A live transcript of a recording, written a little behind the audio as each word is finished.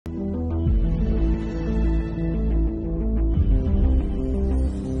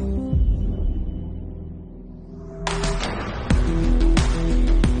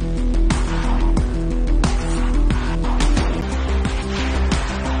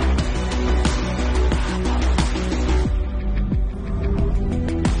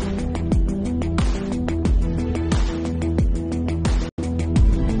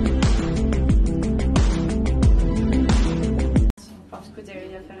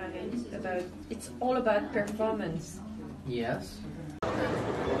about it's all about performance. Yes.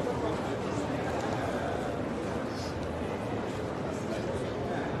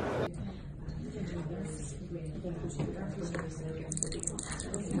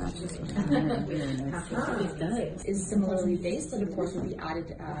 Is similarly based, but of course with the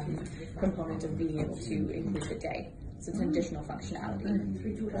added component of being able to include the day. So it's an additional functionality.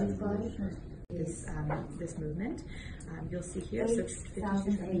 This movement, you'll see here. So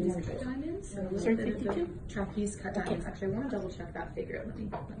 52 trapeze cut diamonds. So Sorry, 52 trapeze cut diamonds. Actually, I want to double check that figure. Let me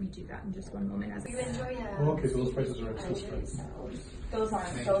do that in just one moment. As you enjoy okay, so those prices are extra straight. those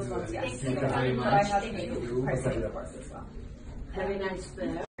ones, yes. Thank you But very I much. have the pricing, of course, as well. Very nice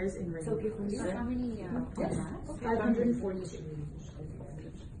there. In ring. So how many? Yes, 542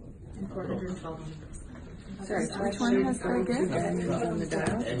 and 412. Sorry, which one has the gift? On the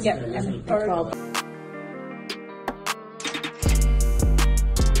dial? Yeah, and 12.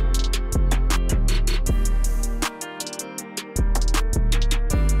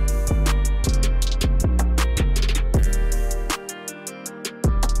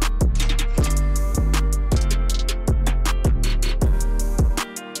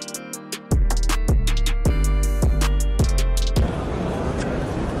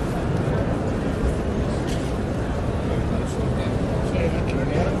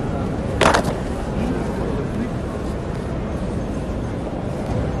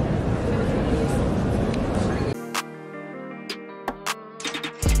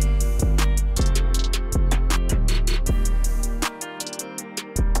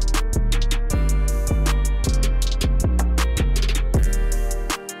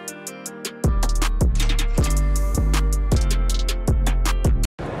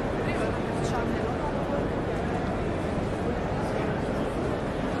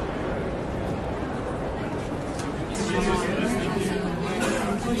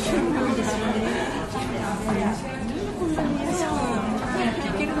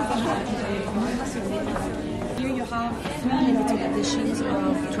 Here you have 3 limited editions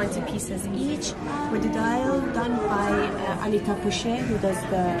of 20 pieces each, with the dial done by Anita Pouchet, who does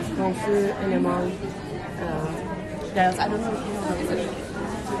the Kung Fu enamel dials. I don't know if you know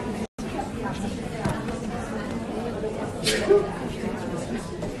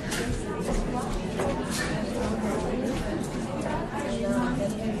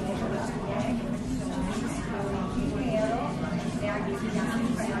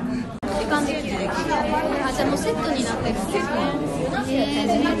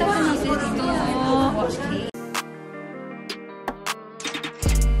her.